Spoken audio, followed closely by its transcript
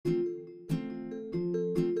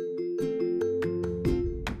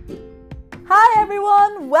Hi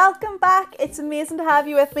everyone, welcome back. It's amazing to have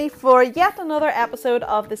you with me for yet another episode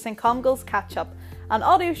of the St Congles Catch Up, an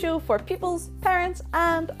audio show for pupils, parents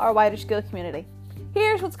and our wider school community.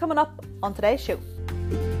 Here's what's coming up on today's show.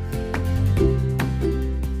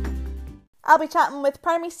 I'll be chatting with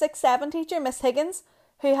Primary 6-7 teacher Miss Higgins,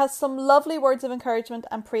 who has some lovely words of encouragement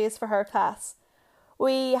and praise for her class.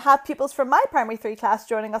 We have pupils from my Primary 3 class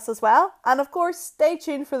joining us as well, and of course stay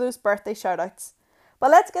tuned for those birthday shout-outs. But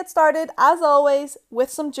let's get started, as always, with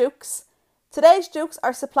some jokes. Today's jokes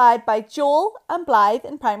are supplied by Joel and Blythe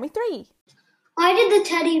in Primary 3. Why did the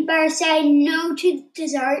teddy bear say no to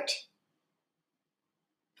dessert?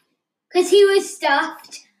 Because he was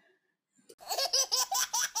stuffed.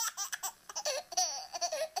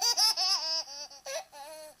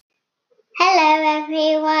 Hello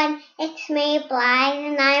everyone, it's me Blythe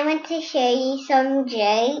and I want to show you some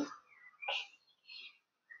jokes.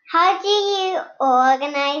 How do you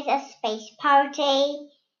organise a space party?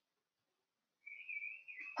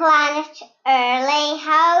 Plan it early.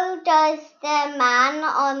 How does the man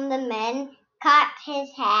on the moon cut his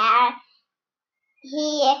hair?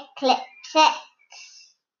 He eclipses it.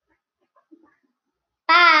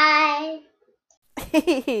 Bye.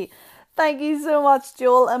 Thank you so much,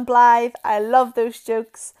 Joel and Blythe. I love those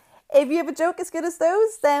jokes. If you have a joke as good as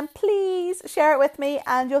those, then please share it with me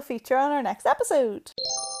and you'll feature on our next episode.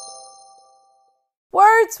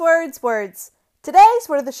 Words, words, words. Today's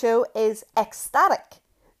word of the show is ecstatic.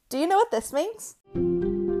 Do you know what this means?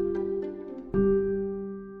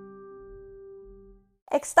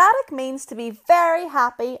 Ecstatic means to be very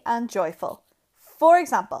happy and joyful. For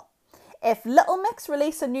example, if Little Mix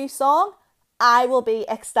release a new song, I will be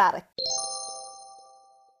ecstatic.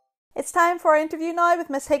 It's time for our interview now with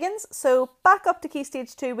Miss Higgins, so back up to Key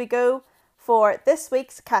Stage 2 we go for this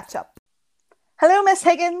week's catch-up. Hello, Miss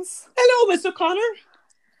Higgins. Hello, Miss O'Connor.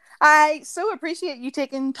 I so appreciate you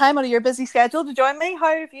taking time out of your busy schedule to join me.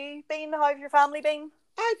 How have you been? How have your family been?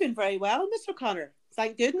 I've been very well, Miss O'Connor.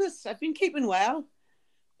 Thank goodness. I've been keeping well.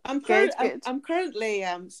 I'm Good. currently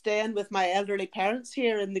staying with my elderly parents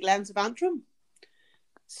here in the Glens of Antrim.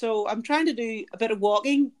 So I'm trying to do a bit of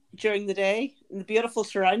walking during the day in the beautiful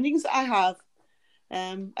surroundings I have.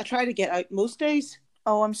 I try to get out most days.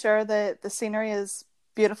 Oh, I'm sure the scenery is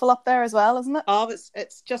beautiful up there as well, isn't it? Oh,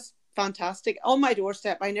 it's just fantastic. On my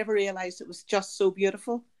doorstep, I never realised it was just so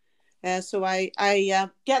beautiful. So I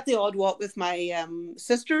get the odd walk with my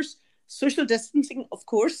sisters. Social distancing, of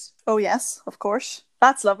course. Oh yes, of course.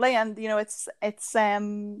 That's lovely, and you know it's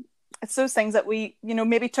those things that we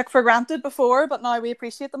maybe took for granted before, but now we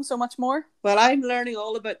appreciate them so much more. Well, I'm learning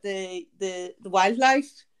all about the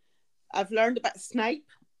wildlife. I've learned about snipe.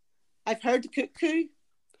 I've heard the cuckoo.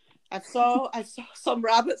 I've saw some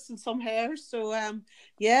rabbits and some hares. So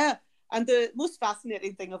yeah, and the most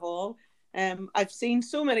fascinating thing of all, I've seen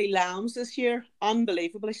so many lambs this year,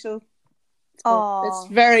 unbelievably so. It's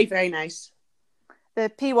very, very nice. The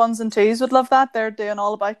P1s and 2s would love that. They're doing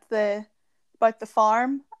all about the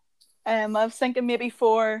farm. I was thinking maybe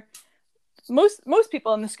for most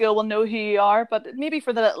people in the school will know who you are, but maybe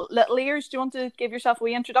for the little ears, do you want to give yourself a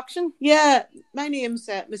wee introduction? Yeah, my name's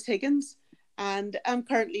Miss Higgins, and I'm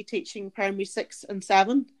currently teaching Primary 6 and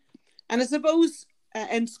 7. And I suppose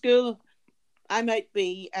in school, I might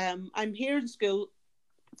be, I'm here in school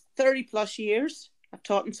 30 plus years. I've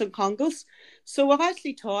taught in St Congles. So I've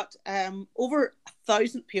actually taught over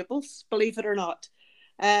 1,000 pupils, believe it or not.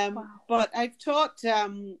 Wow. But I've taught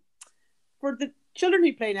for the children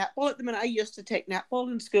who play netball at the minute. I used to take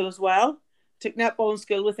netball in school as well. Took netball in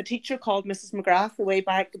school with a teacher called Mrs McGrath way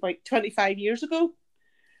back about 25 years ago.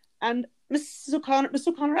 And Miss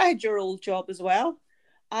O'Connor, I had your old job as well.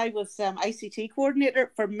 I was ICT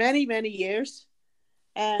coordinator for many, many years.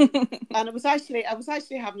 And I was actually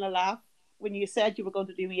having a laugh when you said you were going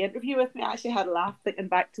to do the interview with me. I actually had a laugh thinking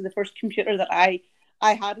back to the first computer that I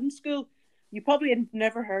had in school. You probably had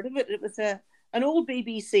never heard of it. It was an old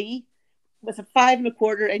BBC with a 5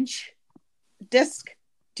 1/4 inch disc.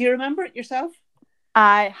 Do you remember it yourself?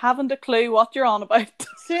 I haven't a clue what you're on about.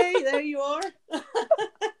 See, there you are.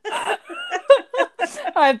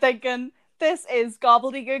 I'm thinking, this is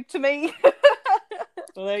gobbledygook to me.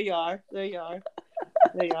 Well, there you are.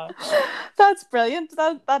 That's brilliant.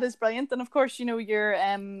 That is brilliant. And of course, you're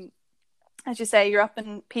as you say, you're up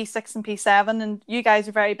in P6 and P7, and you guys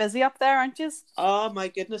are very busy up there, aren't you? Oh my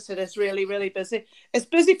goodness, it is really, really busy. It's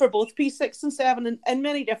busy for both P6 and 7 in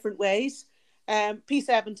many different ways.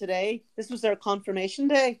 P7 today, this was their confirmation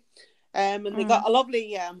day, and they got a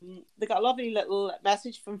lovely little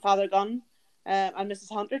message from Father Gunn and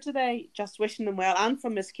Mrs Hunter today, just wishing them well, and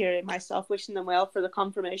from Miss Carey and myself wishing them well for the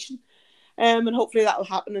confirmation. And hopefully that will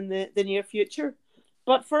happen in the near future.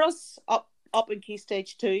 But for us up in Key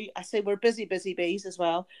Stage 2, I say we're busy bees as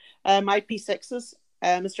well. My P6s,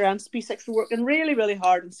 Mr. Ant's P6 are working really, really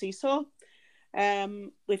hard in Seesaw.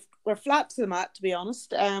 We're flat to the mat, to be honest.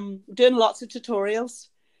 Doing lots of tutorials,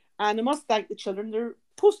 and I must thank the children. They're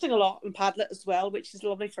posting a lot on Padlet as well, which is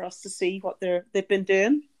lovely for us to see what they've been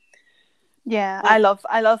doing. Yeah, I love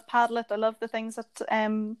Padlet. I love the things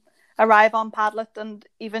that arrive on Padlet, and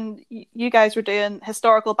even you guys were doing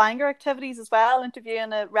historical banger activities as well,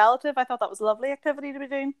 interviewing a relative. I thought that was a lovely activity to be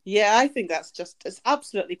doing. Yeah, I think it's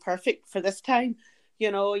absolutely perfect for this time.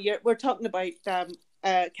 We're talking about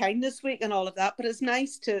kindness week and all of that, but it's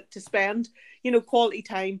nice to spend quality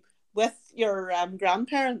time with your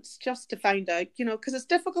grandparents, just to find out, because it's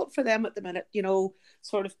difficult for them at the minute,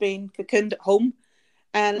 sort of being cocooned at home,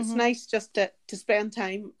 and it's nice just to spend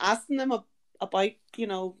time asking them about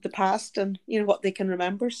the past and what they can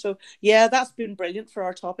remember. So yeah, that's been brilliant for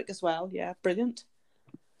our topic as well. Yeah, brilliant.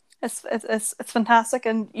 It's fantastic,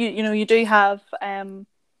 and you do have an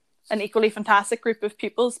equally fantastic group of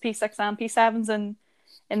pupils, P6 and P7s,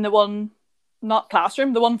 in the one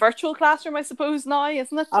the one virtual classroom, I suppose now,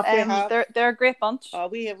 isn't it? They're a great bunch.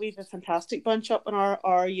 We've a fantastic bunch up in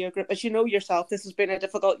our year group. As you know yourself, this has been a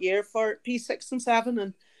difficult year for P6 and 7,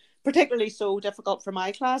 and particularly so difficult for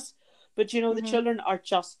my class. But the children are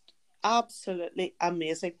just absolutely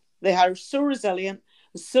amazing. They are so resilient,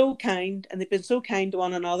 so kind, and they've been so kind to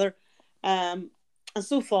one another, and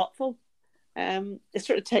so thoughtful. It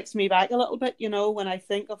sort of takes me back a little bit, when I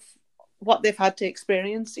think of what they've had to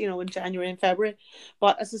experience, in January and February.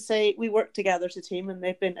 But as I say, we work together as a team, and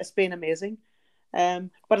it's been amazing.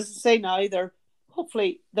 But as I say now, they're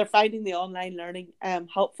finding the online learning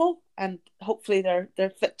helpful, and hopefully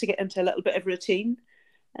they're fit to get into a little bit of routine,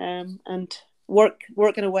 and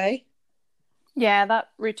working away. Yeah, that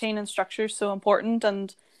routine and structure is so important,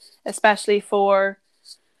 and especially for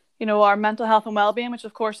our mental health and well-being, which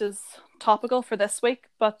of course is topical for this week.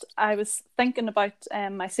 But I was thinking about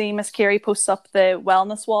I see Miss Carey posts up the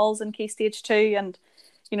wellness walls in Key Stage 2, and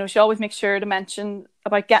she always makes sure to mention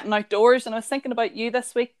about getting outdoors. And I was thinking about you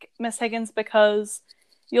this week, Miss Higgins, because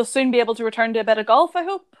you'll soon be able to return to a bit of golf, I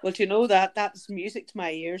hope. Well, that's music to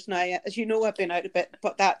my ears now. As you know, I've been out a bit,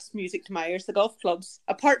 but that's music to my ears. The golf clubs,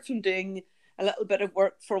 apart from doing a little bit of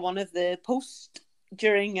work for one of the posts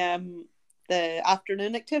during the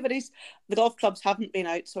afternoon activities, the golf clubs haven't been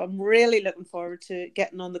out, so I'm really looking forward to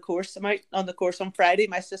getting on the course. I'm out on the course on Friday.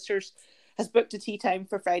 My sister's has booked a tea time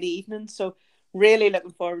for Friday evening, so really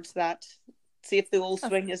looking forward to that. See if the old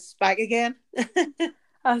swing is back again.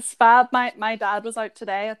 As fab. My dad was out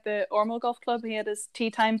today at the Ormo Golf Club. He had his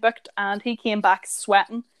tea time booked, and he came back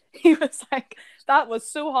sweating. He was like, that was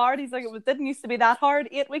so hard. He's like, it didn't used to be that hard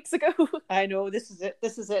 8 weeks ago. I know, this is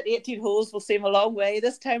it. 18 holes will seem a long way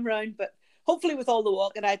this time round, but hopefully with all the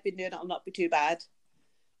walking I've been doing, it'll not be too bad.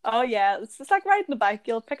 Oh yeah, it's just like riding a bike.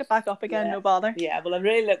 You'll pick it back up again, no bother. Yeah, well, I'm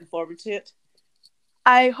really looking forward to it.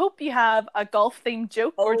 I hope you have a golf-themed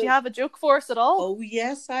joke, or do you have a joke for us at all? Oh,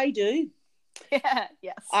 yes, I do. Yeah,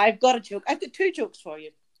 yes. I've got a joke. I've got 2 jokes for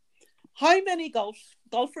you. How many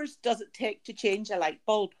golfers does it take to change a light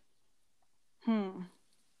bulb? 4.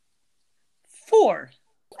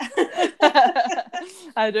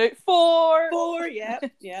 I do. 4. 4, yeah.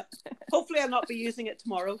 Hopefully I'll not be using it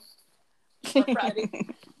tomorrow or Friday.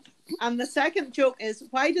 And the second joke is,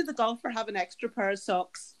 why did the golfer have an extra pair of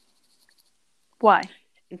socks? Why?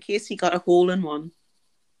 In case he got a hole in one.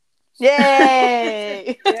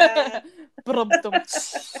 Yay! Yeah.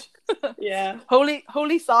 Yeah.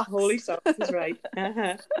 Holy socks. Holy socks is right.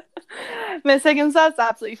 Miss Higgins, that's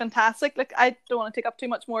absolutely fantastic. Look, I don't want to take up too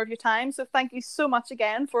much more of your time, so thank you so much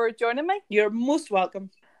again for joining me. You're most welcome.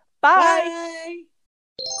 Bye. Bye.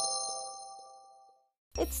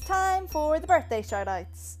 It's time for the birthday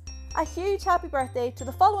shout-outs. A huge happy birthday to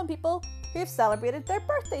the following people who have celebrated their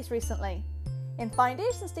birthdays recently. In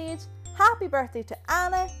Foundation Stage, happy birthday to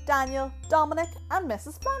Anna, Daniel, Dominic and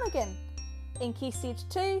Mrs. Flanagan. In Key Stage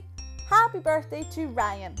 2, happy birthday to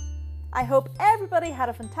Ryan. I hope everybody had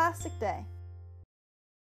a fantastic day.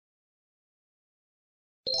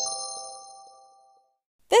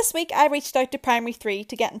 This week I reached out to Primary 3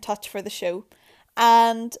 to get in touch for the show,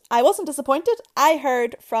 and I wasn't disappointed. I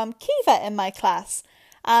heard from Kiva in my class,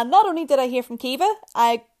 and not only did I hear from Kiva,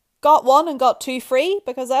 I got 1 and got 2 free,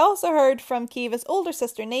 because I also heard from Kiva's older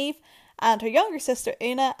sister Neve and her younger sister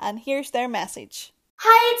Una, and here's their message.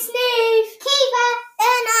 Hi, it's Neve. Kiva,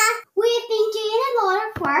 Una. We've been doing a lot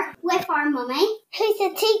of work with our mummy, who's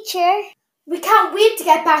a teacher. We can't wait to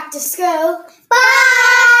get back to school.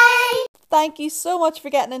 Bye! Thank you so much for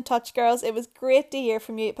getting in touch, girls. It was great to hear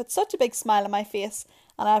from you. It put such a big smile on my face,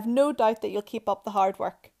 and I have no doubt that you'll keep up the hard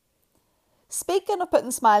work. Speaking of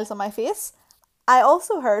putting smiles on my face, I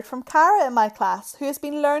also heard from Cara in my class, who has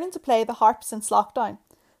been learning to play the harp since lockdown.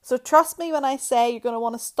 So trust me when I say you're going to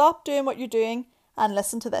want to stop doing what you're doing and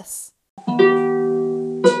listen to this.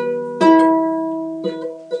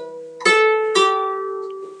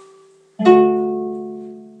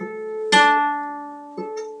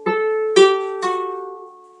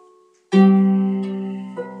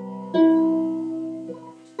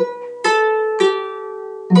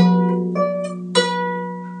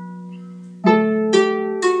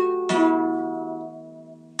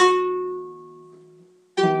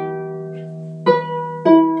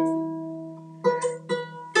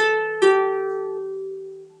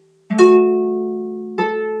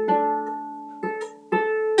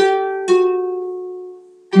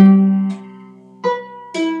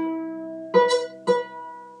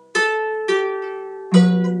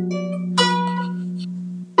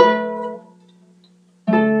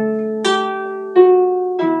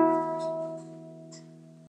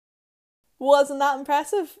 Wasn't that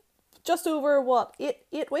impressive? Just over, what,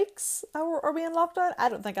 eight weeks are we in lockdown? I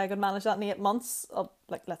don't think I could manage that in 8 months.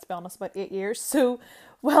 Let's be honest, about 8 years. So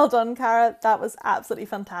well done, Cara. That was absolutely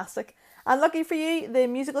fantastic. And lucky for you, the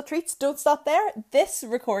musical treats don't stop there. This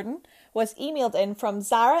recording was emailed in from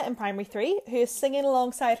Zara in Primary 3, who is singing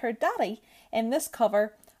alongside her daddy in this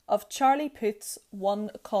cover of Charlie Puth's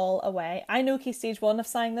One Call Away. I know Key Stage 1 have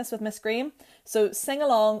sang this with Miss Graham, so sing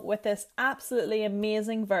along with this absolutely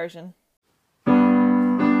amazing version.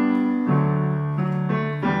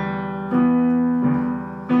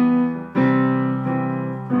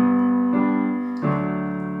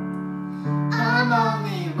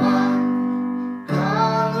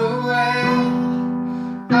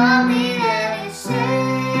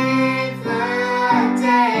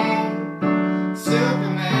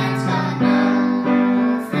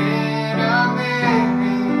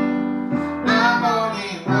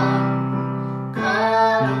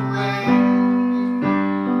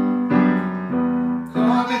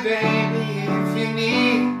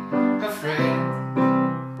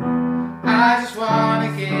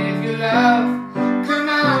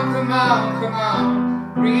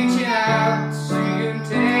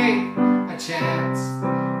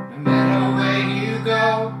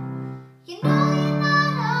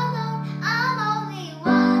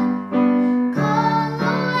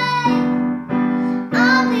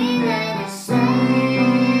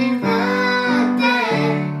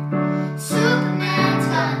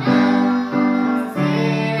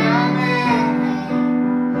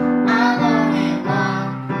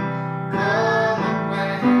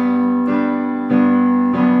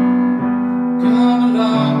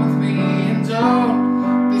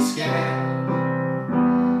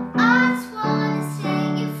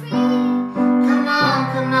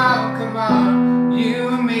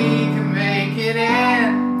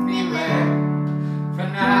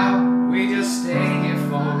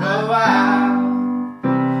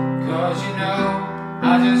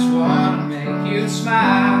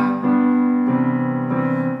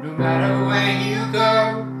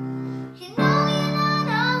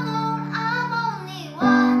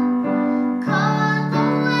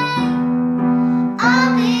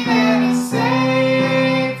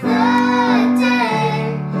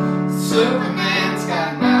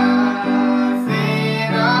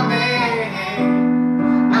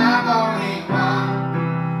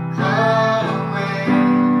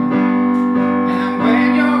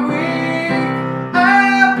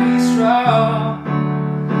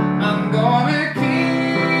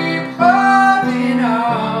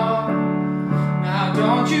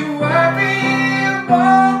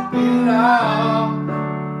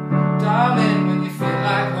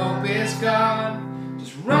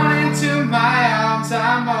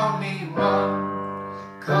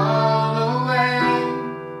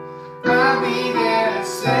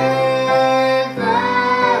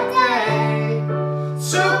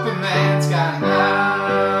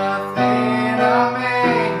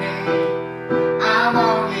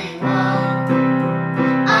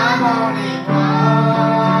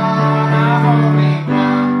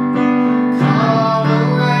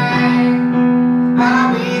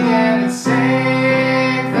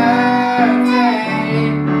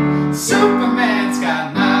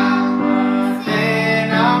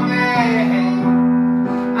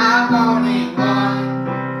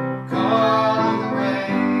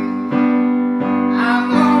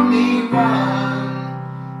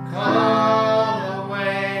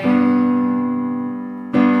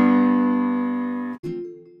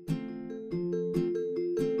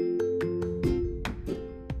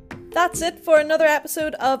 That's it for another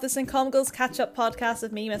episode of the St Comgall's Catch-Up podcast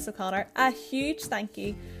with me, Miss O'Connor. A huge thank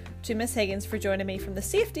you to Miss Higgins for joining me from the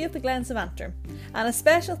safety of the Glens of Antrim. And a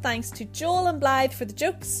special thanks to Joel and Blythe for the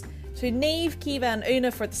jokes, to Neve, Kiva and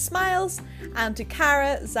Una for the smiles, and to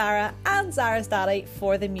Cara, Zara and Zara's daddy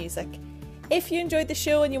for the music. If you enjoyed the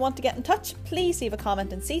show and you want to get in touch, please leave a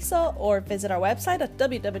comment in Seesaw or visit our website at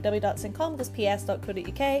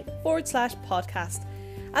www.stcomgallsps.co.uk/podcast.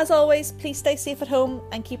 As always, please stay safe at home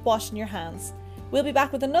and keep washing your hands. We'll be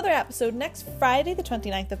back with another episode next Friday, the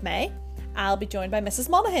 29th of May. I'll be joined by Mrs.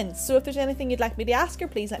 Monaghan, so if there's anything you'd like me to ask her,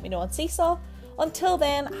 please let me know on Seesaw. Until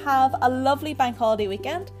then, have a lovely bank holiday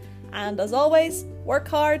weekend, and as always, work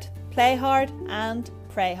hard, play hard, and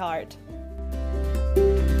pray hard.